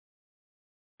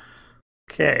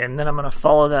Okay, and then I'm going to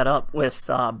follow that up with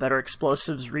better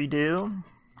explosives redo,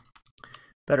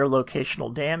 better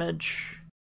locational damage,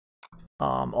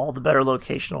 all the better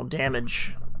locational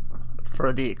damage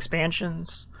for the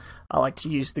expansions. I like to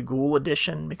use the ghoul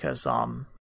edition because I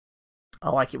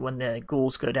like it when the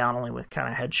ghouls go down only with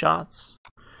kind of headshots.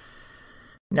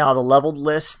 Now the leveled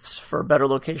lists for better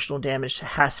locational damage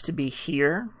has to be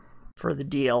here for the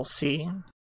DLC.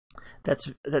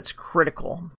 That's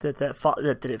critical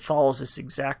that it follows this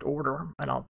exact order,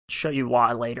 and I'll show you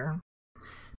why later.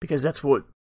 Because that's what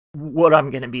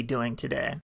I'm going to be doing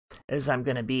today. Is I'm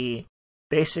going to be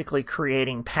basically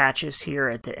creating patches here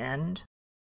at the end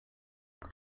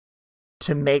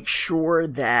to make sure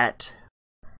that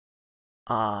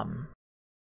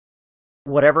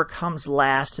whatever comes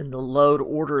last in the load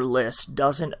order list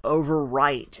doesn't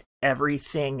overwrite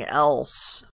everything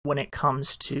else when it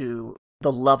comes to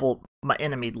my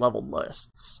enemy leveled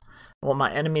lists. I want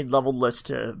my enemy leveled list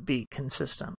to be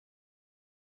consistent.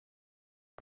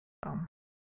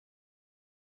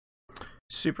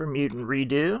 Super Mutant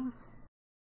Redo,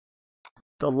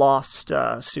 the Lost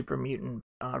Super Mutant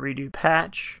Redo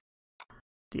patch,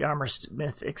 the Armor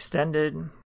Smith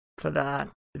Extended for that,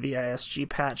 the VISG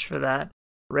patch for that,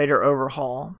 Raider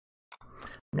Overhaul,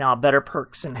 now Better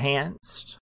Perks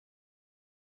Enhanced.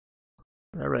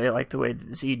 I really like the way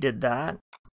that Z did that.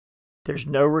 There's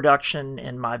no reduction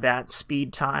in my VAT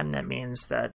speed time. That means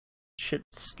that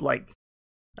shit's like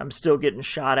I'm still getting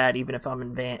shot at even if I'm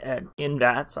in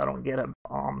VATs. I don't get a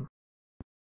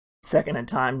second in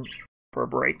time for a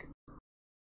break.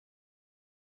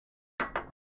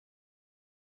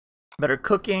 Better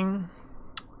cooking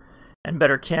and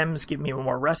better chems give me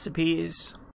more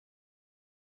recipes.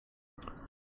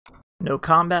 No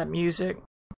combat music.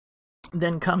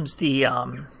 Then comes the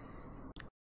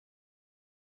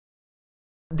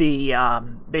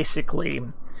basically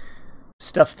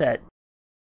stuff that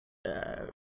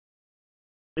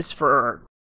is for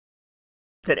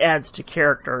that adds to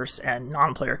characters and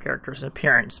non-player characters,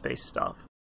 appearance-based stuff.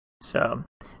 So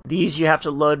these you have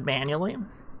to load manually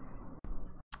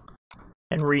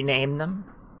and rename them.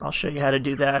 I'll show you how to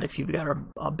do that if you've got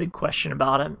a big question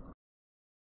about it.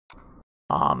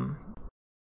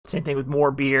 Same thing with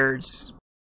more beards,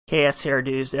 KS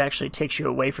hairdos. It actually takes you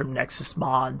away from Nexus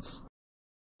mods,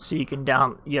 so you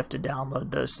have to download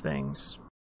those things.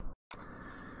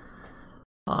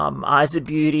 Eyes of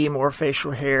Beauty, more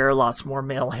facial hair, lots more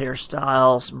male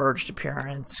hairstyles, merged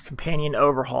appearance, companion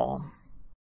overhaul.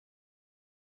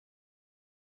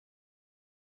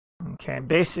 Okay,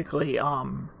 basically,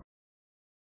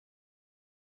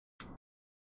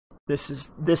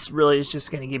 this really is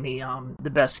just going to give me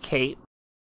the best cape.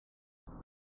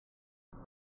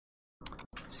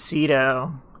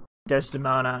 Ceto,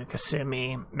 Desdemona,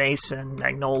 Kasumi, Mason,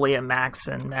 Magnolia,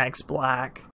 Maxon, Max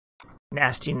Black,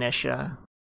 Nasty Nisha,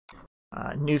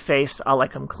 New Face, I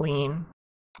Like 'Em Clean.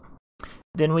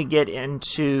 Then we get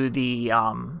into the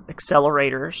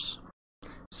accelerators.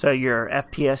 So your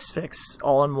FPS fix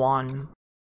all-in-one,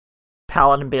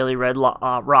 Paladin Bailey Red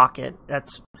Rocket.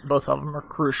 That's both of them are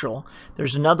crucial.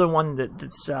 There's another one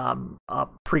that's a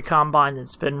pre-combine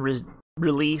that's been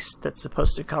released that's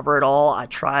supposed to cover it all. I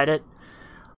tried it,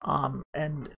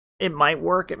 and it might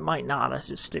work, it might not. I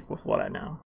just stick with what I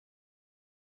know.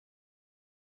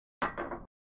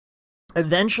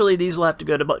 Eventually, these will have to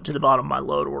go to the bottom of my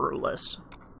load order list.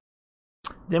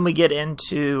 Then we get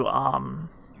into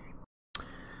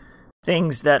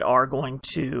things that are going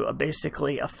to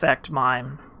basically affect my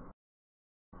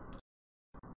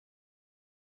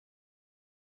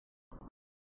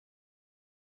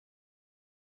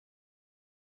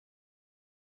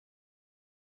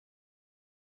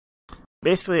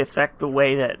the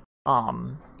way that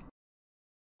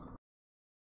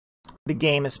the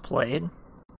game is played.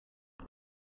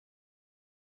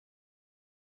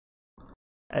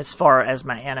 As far as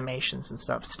my animations and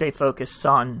stuff, Stay Focused,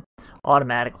 Sun,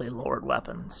 automatically lowered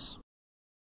weapons.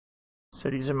 So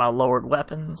these are my lowered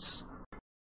weapons.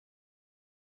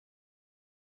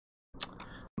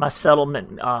 My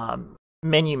settlement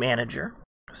menu manager,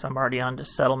 because I'm already on to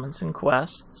settlements and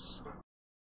quests.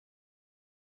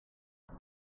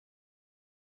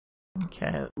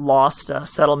 Okay, Lost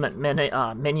settlement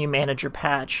menu manager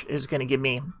patch is going to give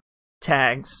me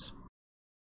tags.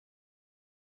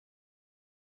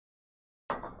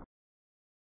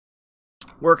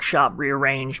 Workshop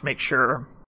rearrange, make sure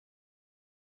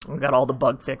we got all the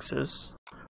bug fixes.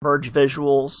 Merge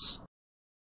visuals,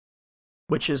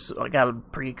 which is got a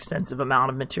pretty extensive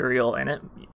amount of material in it.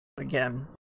 Again,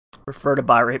 refer to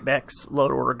Beck's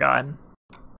load order guide.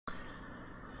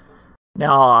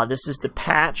 Now this is the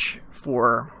patch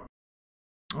for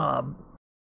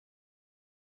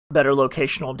better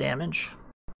locational damage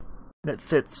that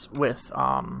fits with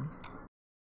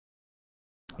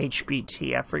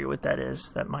HBT. I forget what that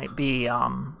is. That might be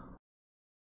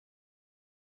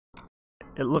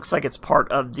it looks like it's part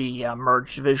of the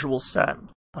merged visual set.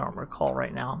 I don't recall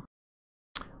right now.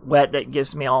 Wet, that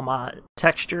gives me all my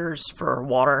textures. For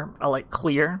water, I like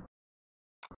clear.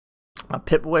 A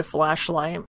Pip-Boy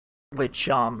flashlight, which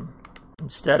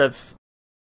instead of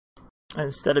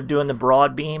doing the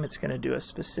broad beam, it's going to do a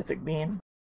specific beam.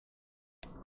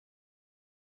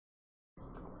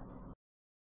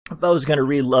 If I was going to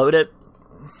reload it,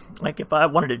 like if I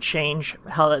wanted to change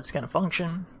how that's going to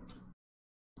function,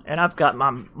 and I've got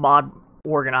my mod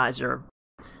organizer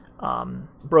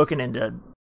broken into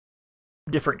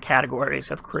different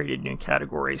categories. I've created new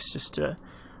categories just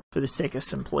for the sake of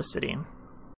simplicity.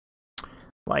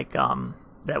 Like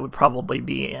that would probably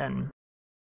be in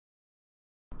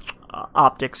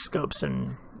optics, scopes,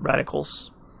 and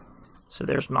reticles. So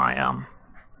there's my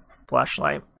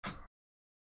flashlight.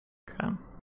 Okay.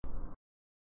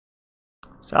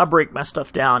 So I break my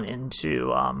stuff down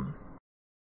into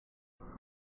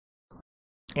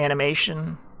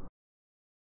animation,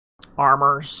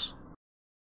 armors,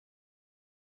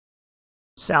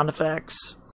 sound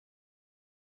effects,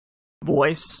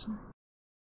 voice,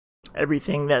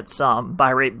 everything that's by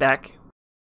rate back,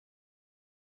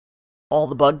 all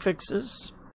the bug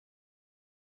fixes,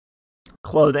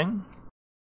 clothing,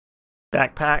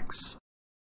 backpacks,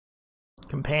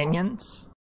 companions,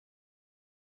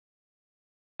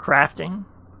 crafting,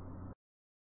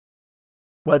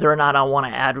 whether or not I want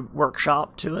to add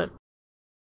workshop to it,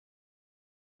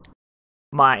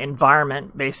 my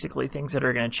environment, basically things that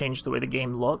are going to change the way the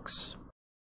game looks,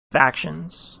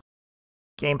 factions,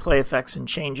 gameplay effects and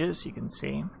changes, you can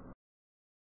see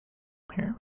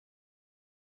here,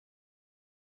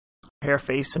 hair,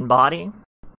 face, and body,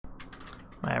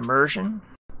 my immersion,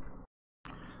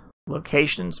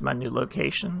 locations, my new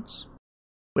locations,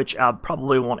 which I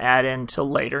probably won't add in till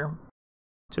later,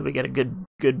 till we get a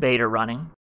good beta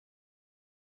running.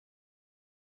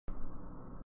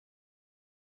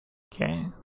 Okay,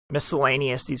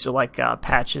 miscellaneous. These are like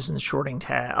patches and sorting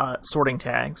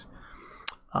tags.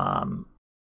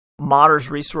 Modders,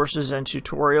 resources, and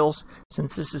tutorials.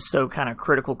 Since this is so kind of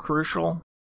critical, crucial,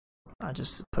 I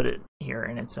just put it here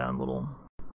in its own little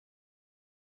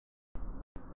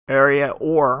area.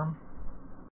 Or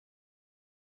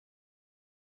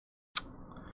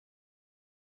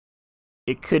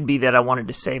it could be that I wanted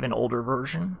to save an older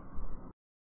version.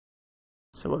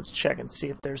 So let's check and see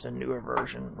if there's a newer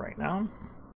version right now.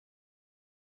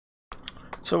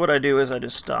 So what I do is I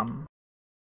just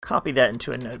copy that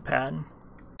into a notepad.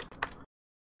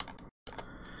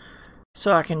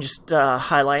 So I can just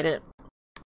highlight it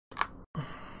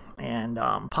and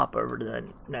pop over to the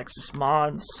Nexus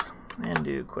mods and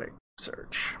do a quick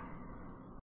search.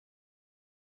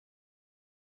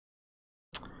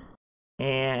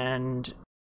 And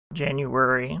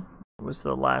January was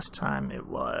the last time it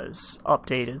was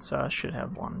updated, so I should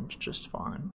have one just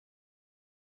fine.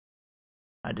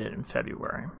 I did it in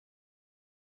February.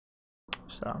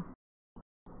 So,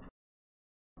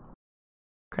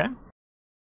 okay.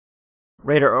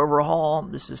 Radar overhaul.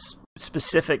 This is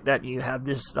specific that you have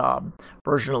this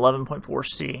version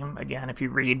 11.4c. Again, if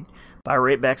you read by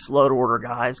Rateback's load order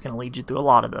guide, it's going to lead you through a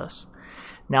lot of this.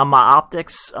 Now, my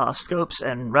optics, scopes,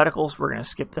 and reticles, we're going to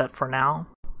skip that for now.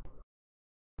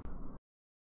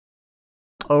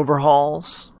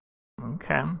 Overhauls.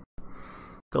 Okay.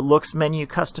 The looks menu,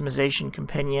 customization,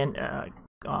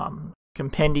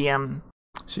 compendium,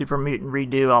 super mutant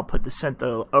redo. I'll put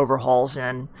the overhauls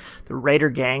in. The Raider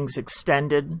Gangs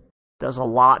extended does a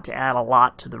lot to add a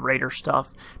lot to the Raider stuff,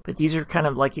 but these are kind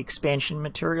of like expansion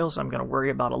materials I'm going to worry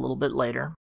about a little bit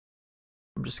later.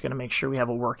 I'm just going to make sure we have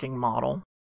a working model.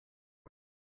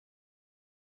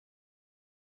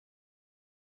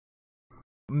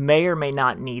 May or may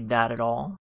not need that at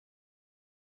all.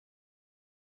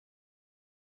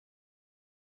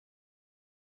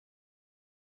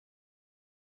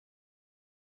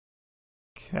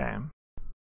 Okay.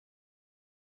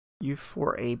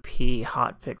 U4AP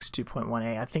hotfix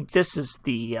 2.1a. I think this is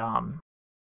the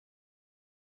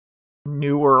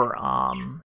newer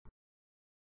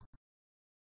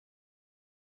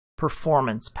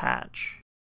performance patch.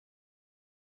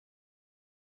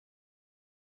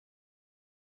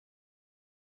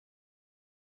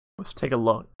 Let's take a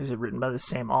look. Is it written by the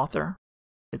same author?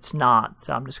 It's not,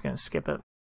 so I'm just going to skip it.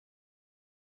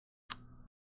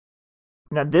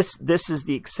 Now this is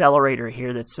the accelerator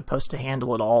here that's supposed to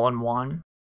handle it all in one,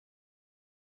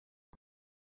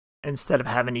 instead of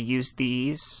having to use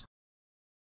these.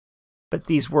 but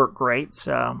these work great.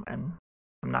 So, and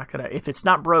I'm not gonna, if it's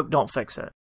not broke, don't fix it.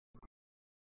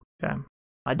 Okay,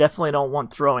 I definitely don't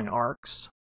want throwing arcs.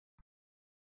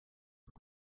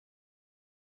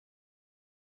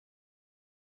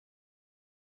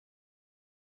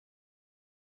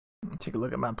 Take a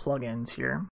look at my plugins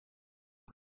here.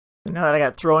 Now that I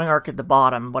got throwing arc at the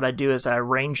bottom, what I do is I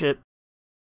arrange it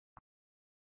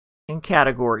in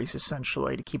categories,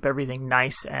 essentially, to keep everything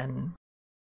nice and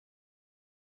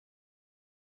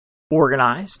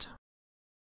organized.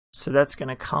 So that's going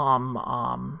to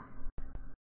come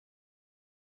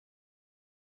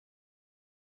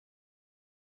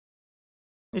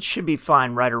it should be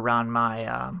fine right around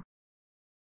my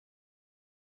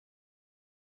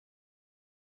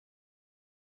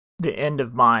the end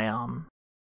of my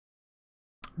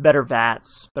better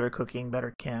vats, better cooking,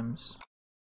 better chems.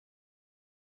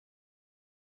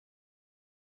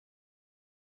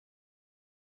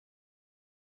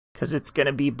 Because it's going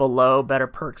to be below better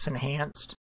perks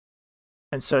enhanced,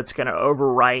 and so it's going to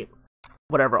overwrite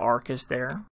whatever arc is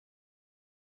there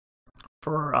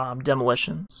for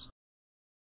demolitions.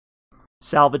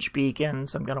 Salvage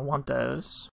beacons, I'm going to want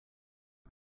those.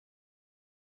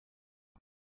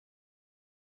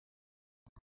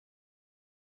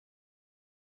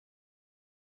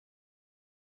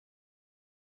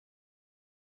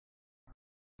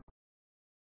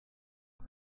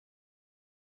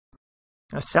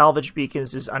 Now, salvage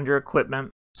beacons is under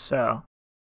equipment, so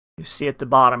you see at the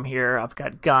bottom here, I've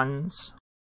got guns.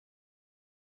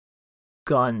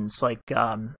 Guns, like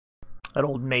that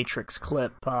old Matrix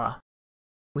clip,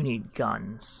 we need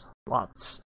guns.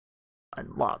 Lots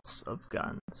and lots of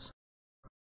guns.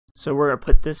 So we're going to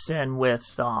put this in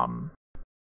with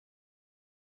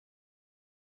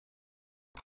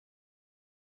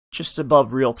just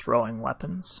above real throwing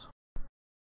weapons.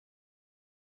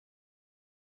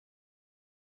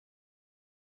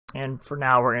 And for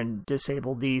now, we're going to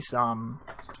disable these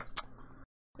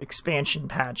expansion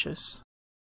patches.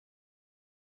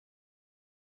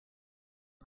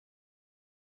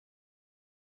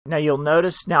 Now you'll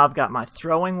notice now I've got my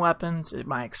throwing weapons,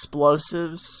 my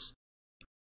explosives,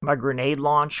 my grenade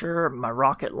launcher, my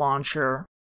rocket launcher,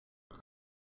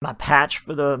 my patch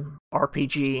for the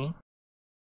RPG,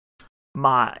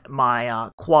 my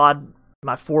quad,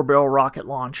 my 4-barrel rocket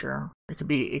launcher. It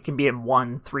can be in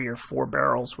 1, 3, or 4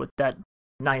 barrels with that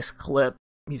nice clip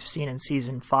you've seen in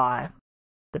Season 5.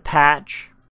 The patch.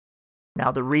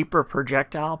 Now the Reaper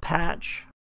projectile patch.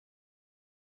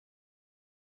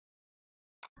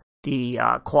 The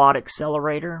quad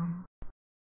accelerator.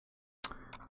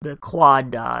 The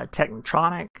quad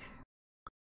Technotronic.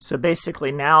 So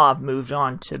basically now I've moved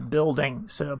on to building.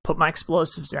 So I put my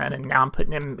explosives in, and now I'm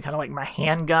putting in kind of like my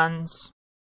handguns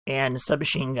and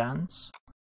submachine guns.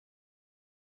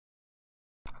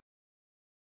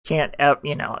 Can't,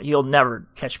 you know, you'll never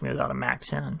catch me without a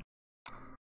MAC-10.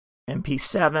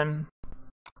 MP7.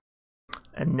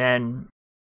 And then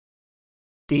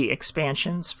the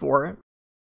expansions for it,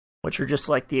 which are just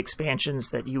like the expansions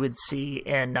that you would see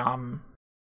in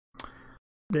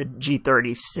the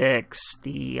G36,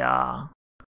 the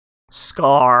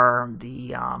SCAR,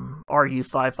 the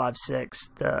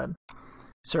RU-556, the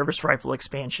service rifle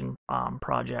expansion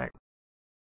project.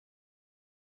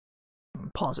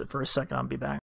 Pause it for a second, I'll be back.